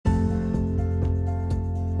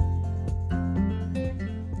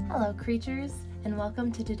Hello, creatures, and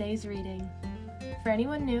welcome to today's reading. For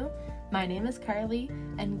anyone new, my name is Carly,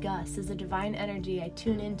 and Gus is a divine energy I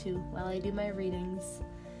tune into while I do my readings.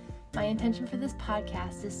 My intention for this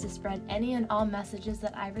podcast is to spread any and all messages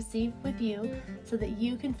that I receive with you so that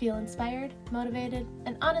you can feel inspired, motivated,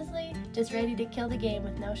 and honestly, just ready to kill the game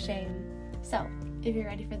with no shame. So, if you're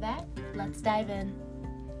ready for that, let's dive in.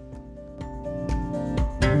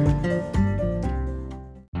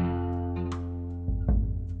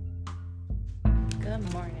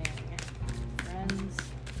 Good morning, friends.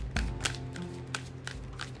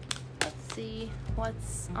 Let's see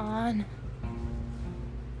what's on.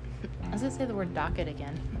 I was going to say the word docket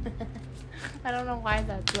again. I don't know why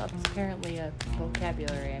that's apparently a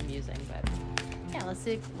vocabulary I'm using, but yeah, let's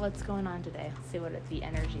see what's going on today. Let's see what the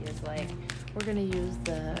energy is like. We're going to use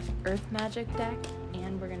the Earth Magic deck,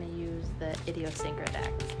 and we're going to use the Idiosynchro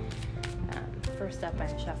deck. First up,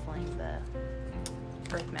 I'm shuffling the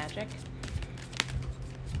Earth Magic.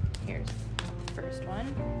 Here's the first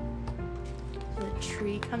one. The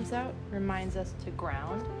tree comes out, reminds us to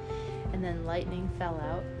ground, and then lightning fell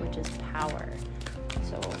out, which is power.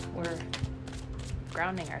 So we're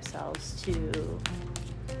grounding ourselves to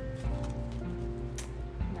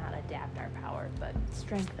not adapt our power, but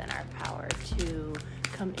strengthen our power, to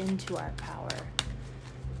come into our power.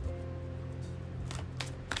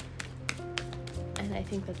 And I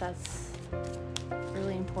think that that's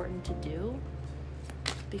really important to do,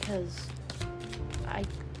 because I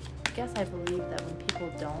guess I believe that when people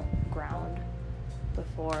don't ground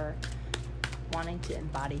before wanting to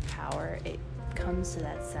embody power, it comes to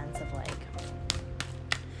that sense of like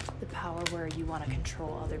the power where you want to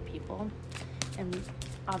control other people. And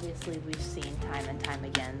obviously we've seen time and time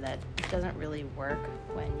again that it doesn't really work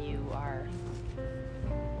when you are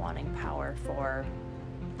wanting power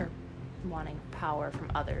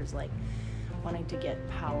from others, like wanting to get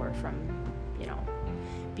power from,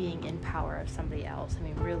 being in power of somebody else. I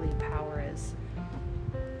mean, really, power is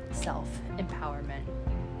self-empowerment,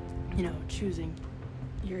 choosing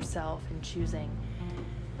yourself and choosing,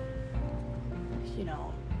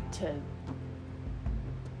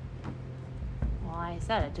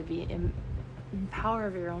 to be in power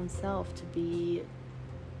of your own self, to be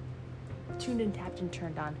tuned and tapped and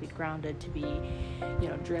turned on, to be grounded, to be,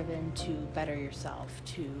 driven to better yourself,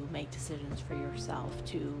 to make decisions for yourself,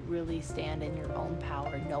 to really stand in your own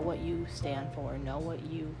power, know what you stand for, know what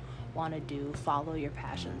you want to do, follow your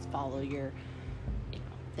passions, follow your,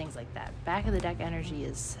 things like that. Back of the deck energy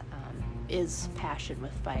is passion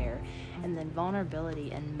with fire, and then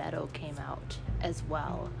vulnerability and meadow came out as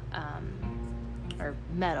well, or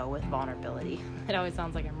meadow with vulnerability. It always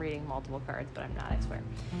sounds like I'm reading multiple cards, but I'm not, I swear.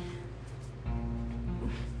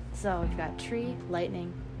 So we've got tree,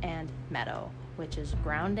 lightning, and meadow, which is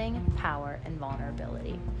grounding, power, and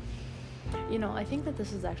vulnerability. I think that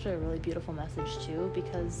this is actually a really beautiful message too,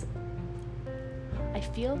 because I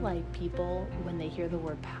feel like people, when they hear the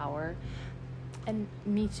word power, and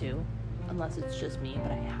me too, unless it's just me,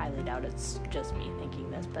 but I highly doubt it's just me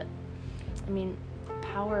thinking this, but I mean,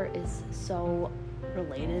 power is so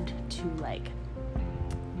related to like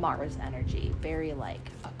Mars energy, very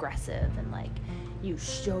like aggressive, and like you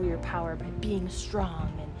show your power by being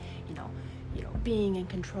strong and being in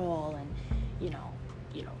control, and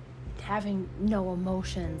having no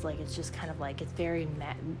emotions. Like it's just kind of like, it's very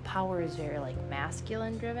power is very like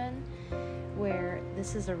masculine driven, where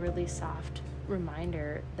this is a really soft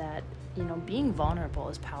reminder that being vulnerable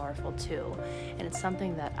is powerful too. And it's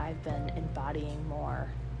something that I've been embodying more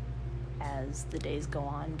as the days go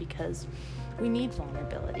on, because we need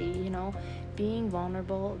vulnerability. Being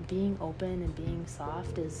vulnerable, being open, and being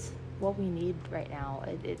soft is what we need right now.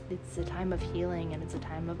 It's a time of healing, and it's a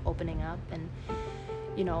time of opening up, and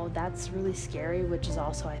that's really scary, which is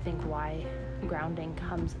also, I think, why grounding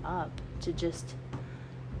comes up, to just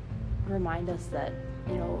remind us that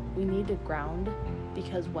we need to ground,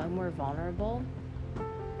 because when we're vulnerable,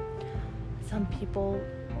 some people,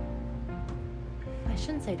 I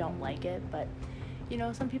shouldn't say don't like it, but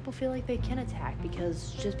some people feel like they can attack,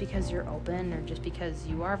 because just because you're open, or just because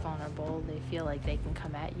you are vulnerable, they feel like they can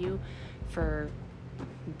come at you for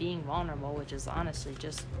being vulnerable, which is honestly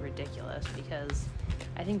just ridiculous, because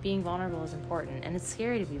I think being vulnerable is important, and it's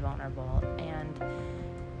scary to be vulnerable. And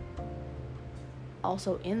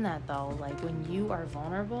also in that though, like when you are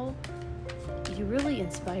vulnerable, you really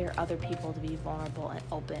inspire other people to be vulnerable and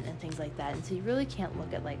open and things like that. And so you really can't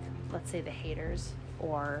look at, like, let's say the haters,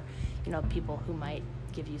 or people who might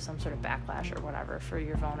give you some sort of backlash or whatever for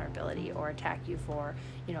your vulnerability, or attack you for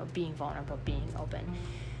being vulnerable, being open.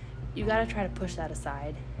 you got to try to push that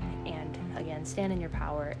aside and, again, stand in your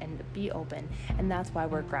power and be open. And that's why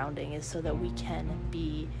we're grounding, is so that we can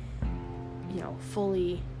be,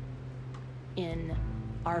 fully in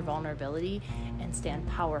our vulnerability and stand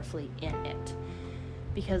powerfully in it,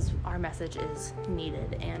 because our message is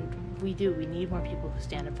needed, and we need more people who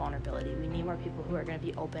stand in vulnerability. We need more people who are going to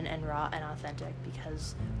be open and raw and authentic,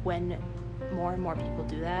 because when more and more people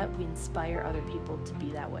do that, we inspire other people to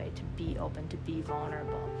be that way, to be open, to be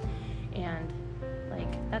vulnerable. And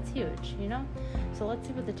that's huge, So let's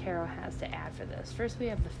see what the tarot has to add for this. First, we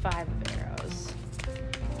have the 5 of Arrows.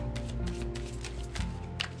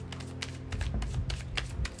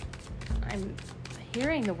 I'm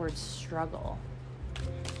hearing the word struggle.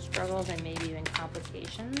 Struggles and maybe even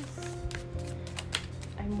complications.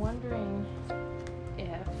 I'm wondering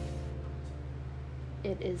if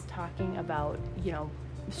it is talking about,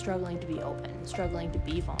 struggling to be open, struggling to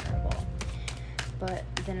be vulnerable. But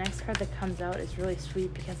the next card that comes out is really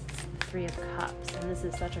sweet, because it's the 3 of Cups, and this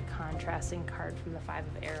is such a contrasting card from the 5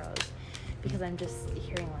 of Arrows, because I'm just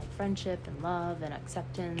hearing friendship and love and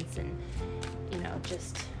acceptance and,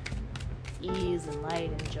 just ease and light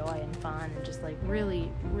and joy and fun, and just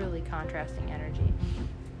really, really contrasting energy.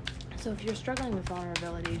 So if you're struggling with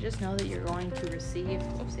vulnerability, just know that you're going to receive,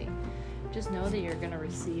 just know that you're going to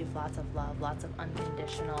receive lots of love, lots of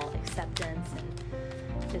unconditional acceptance,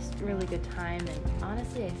 and just really good time. And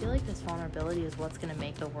honestly, I feel like this vulnerability is what's going to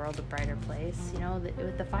make the world a brighter place.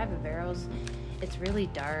 With the 5 of Arrows, it's really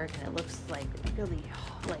dark, and it looks really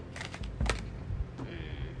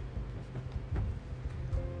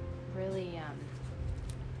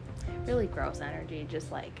really gross energy,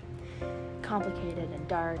 just complicated and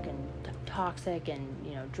dark and toxic and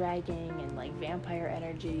dragging, and vampire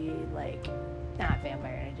energy, not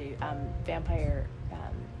vampire energy, vampire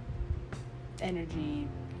energy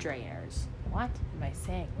drainers. What am I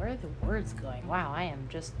saying? Where are the words going? Wow, I am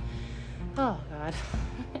just, oh god.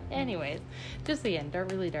 Anyways, just again,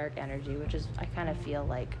 really dark energy, which is, I kind of feel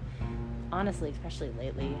honestly, especially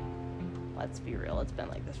lately, let's be real, it's been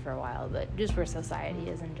like this for a while, but just where society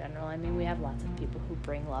is in general. I mean, we have lots of people who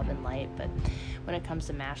bring love and light, but when it comes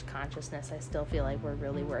to mass consciousness, I still feel like we're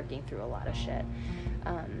really working through a lot of shit.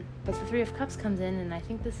 But the 3 of Cups comes in, and I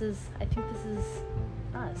think this is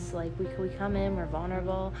us. We come in, we're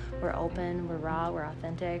vulnerable, we're open, we're raw, we're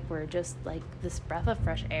authentic, we're just this breath of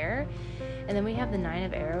fresh air. And then we have the 9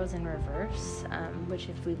 of Arrows in reverse, which,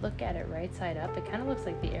 if we look at it right side up, it kind of looks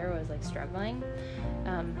like the arrow is struggling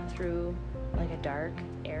through a dark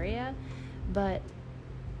area. But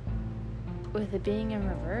with it being in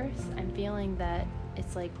reverse, I'm feeling that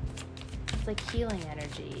it's healing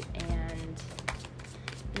energy, and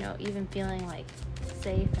even feeling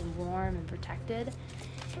safe and warm and protected.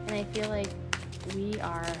 And I feel like we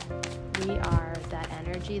are that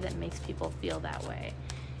energy that makes people feel that way.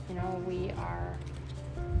 We are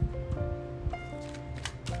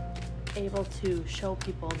able to show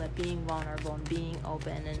people that being vulnerable and being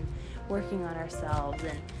open and working on ourselves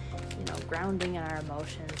and grounding in our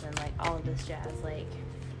emotions and all of this jazz,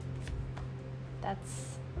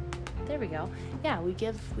 that's, there we go. Yeah, we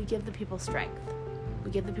give the people strength. We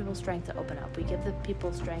give the people strength to open up. We give the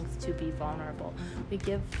people strength to be vulnerable. We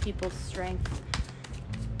give people strength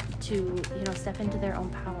to, step into their own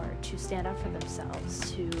power, to stand up for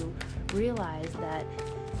themselves, to realize that,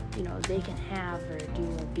 they can have or do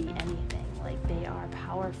or be anything. They are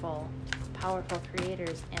powerful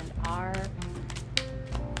creators, and our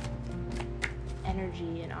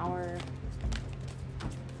energy and our,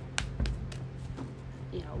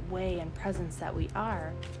 way and presence that we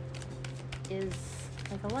are is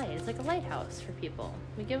like a light. It's like a lighthouse for people.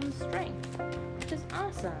 We give them strength, which is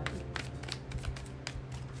awesome.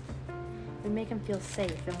 We make them feel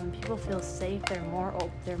safe, and when people feel safe, they're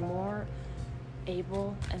more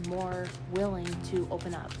able and more willing to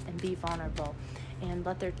open up and be vulnerable and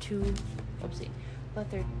let their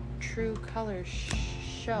true colors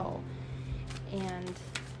show. And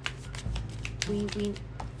we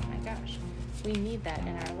need that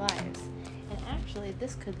in our lives. And actually,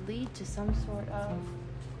 this could lead to some sort of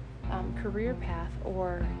career path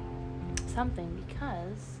or something,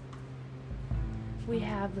 because we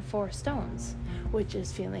have the 4 stones, which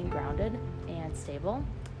is feeling grounded and stable,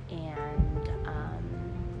 and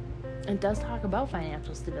it does talk about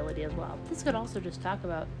financial stability as well. This could also just talk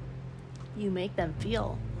about you make them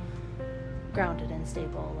feel grounded and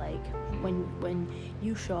stable, when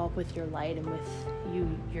you show up with your light and with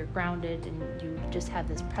you're grounded and you just have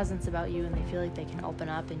this presence about you, and they feel like they can open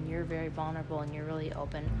up, and you're very vulnerable and you're really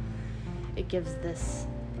open. It gives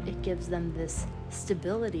them this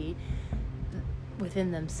stability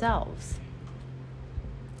within themselves.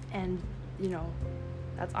 And,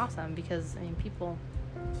 that's awesome because, I think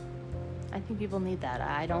people need that.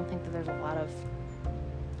 I don't think there's a lot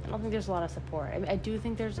of support. I do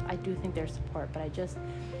think there's support, but I just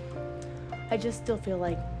still feel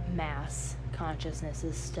like mass consciousness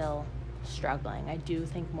is still struggling. I do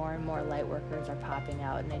think more and more light workers are popping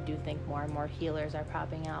out, and I do think more and more healers are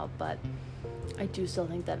popping out, but I do still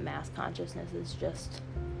think that mass consciousness is just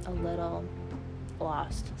a little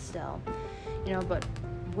lost still, but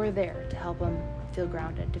we're there to help them feel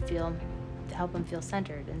grounded, to help them feel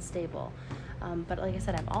centered and stable. But like I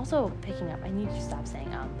said, I'm also picking up, I need to stop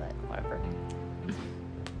saying but whatever.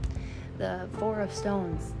 The Four of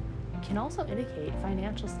Stones can also indicate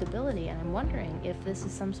financial stability, and I'm wondering if this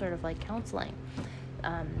is some sort of like counseling.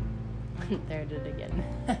 There it is again.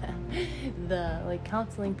 The like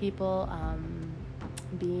counseling people,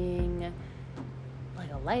 being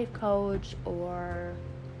like a life coach or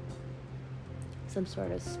some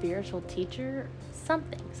sort of spiritual teacher,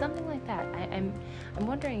 something like that. I'm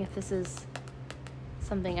wondering if this is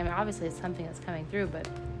something. Obviously it's something that's coming through, but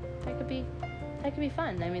that could be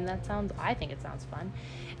fun. I think it sounds fun.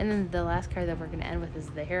 And then the last card that we're going to end with is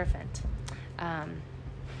the Hierophant. Damn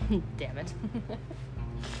it.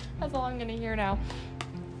 That's all I'm going to hear now.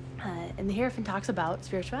 And the Hierophant talks about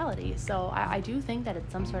spirituality. So I do think that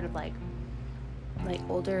it's some sort of like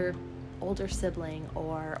older sibling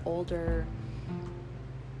or older,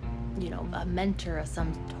 a mentor of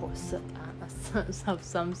some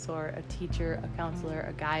sort, a teacher, a counselor,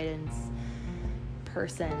 a guidance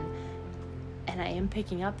person. And I am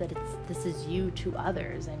picking up that this is you to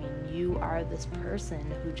others. You are this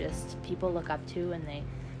person who just people look up to, and they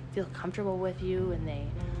feel comfortable with you, and they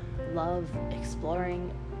love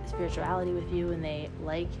exploring spirituality with you, and they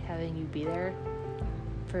like having you be there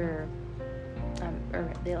or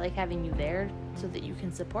they like having you there so that you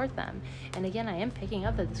can support them. And again, I am picking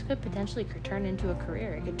up that this could potentially turn into a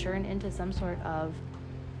career. It could turn into some sort of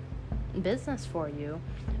business for you,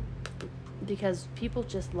 because people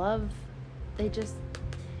just love,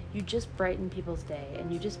 you just brighten people's day,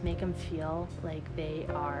 and you just make them feel like they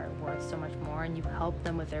are worth so much more, and you help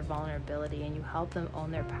them with their vulnerability, and you help them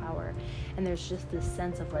own their power. And there's just this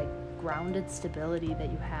sense of like grounded stability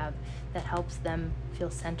that you have that helps them feel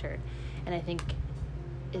centered. And I think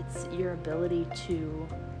it's your ability to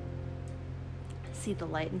see the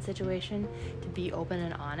light in situation, to be open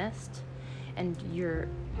and honest, and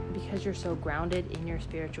because you're so grounded in your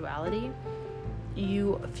spirituality,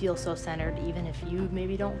 you feel so centered. Even if you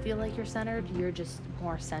maybe don't feel like you're centered, you're just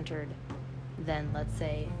more centered than, let's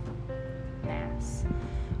say, mass,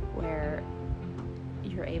 where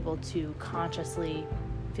you're able to consciously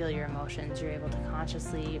feel your emotions, you're able to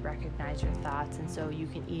consciously recognize your thoughts, and so you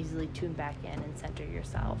can easily tune back in and center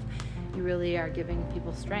yourself. You really are giving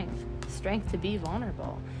people strength to be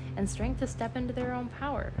vulnerable, and strength to step into their own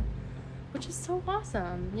power, which is so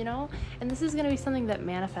awesome, And this is going to be something that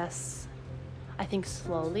manifests, I think,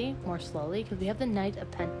 more slowly, because we have the Knight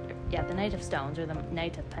of Stones, or the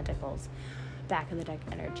Knight of Pentacles, back of the deck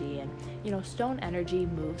energy. And stone energy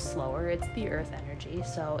moves slower. It's the earth energy,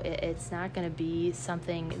 so it's not going to be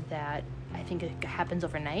something that I think it happens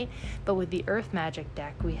overnight. But with the earth magic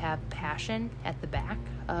deck, we have passion at the back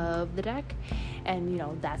of the deck, and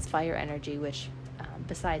that's fire energy, which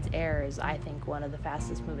besides air is, I think, one of the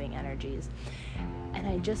fastest moving energies. And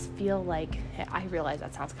I just feel like, I realize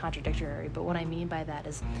that sounds contradictory, but what I mean by that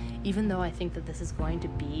is, even though I think that this is going to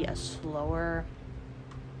be a slower,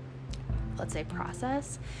 let's say,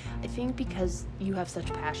 process, I think because you have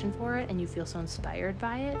such passion for it and you feel so inspired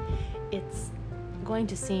by it, it's going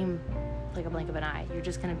to seem like a blink of an eye. You're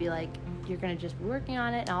just going to be like, you're going to just be working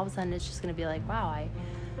on it, and all of a sudden it's just going to be like, wow, I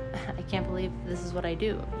can't believe this is what I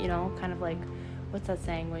do, kind of like, what's that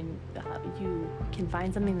saying, when you can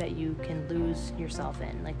find something that you can lose yourself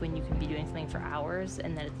in, like when you can be doing something for hours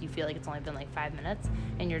and then you feel like it's only been like 5 minutes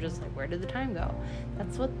and you're just like, where did the time go?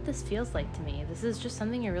 That's what this feels like to me. This is just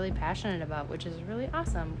something you're really passionate about, which is really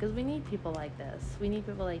awesome, because we need people like this. We need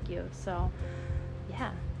people like you. So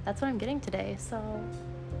yeah, that's what I'm getting today. So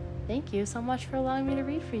thank you so much for allowing me to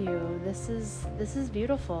read for you. This is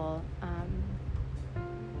beautiful.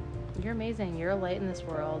 You're amazing. You're a light in this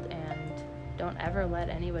world, and don't ever let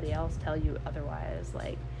anybody else tell you otherwise.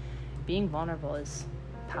 Like, being vulnerable is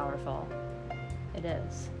powerful. It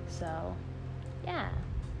is. So, yeah.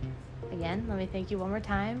 Again, let me thank you one more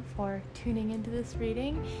time for tuning into this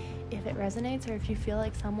reading. If it resonates, or if you feel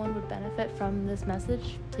like someone would benefit from this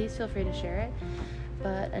message, please feel free to share it.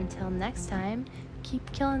 But until next time,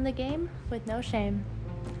 keep killing the game with no shame.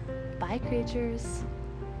 Bye, creatures.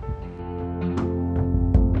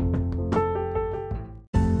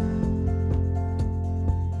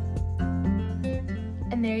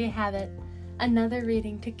 you have it, another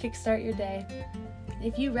reading to kickstart your day.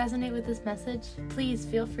 If you resonate with this message, please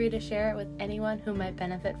feel free to share it with anyone who might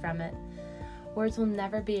benefit from it. Words will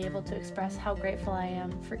never be able to express how grateful I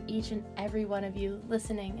am for each and every one of you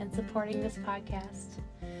listening and supporting this podcast.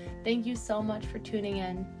 Thank you so much for tuning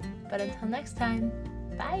in. But until next time,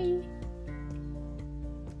 bye!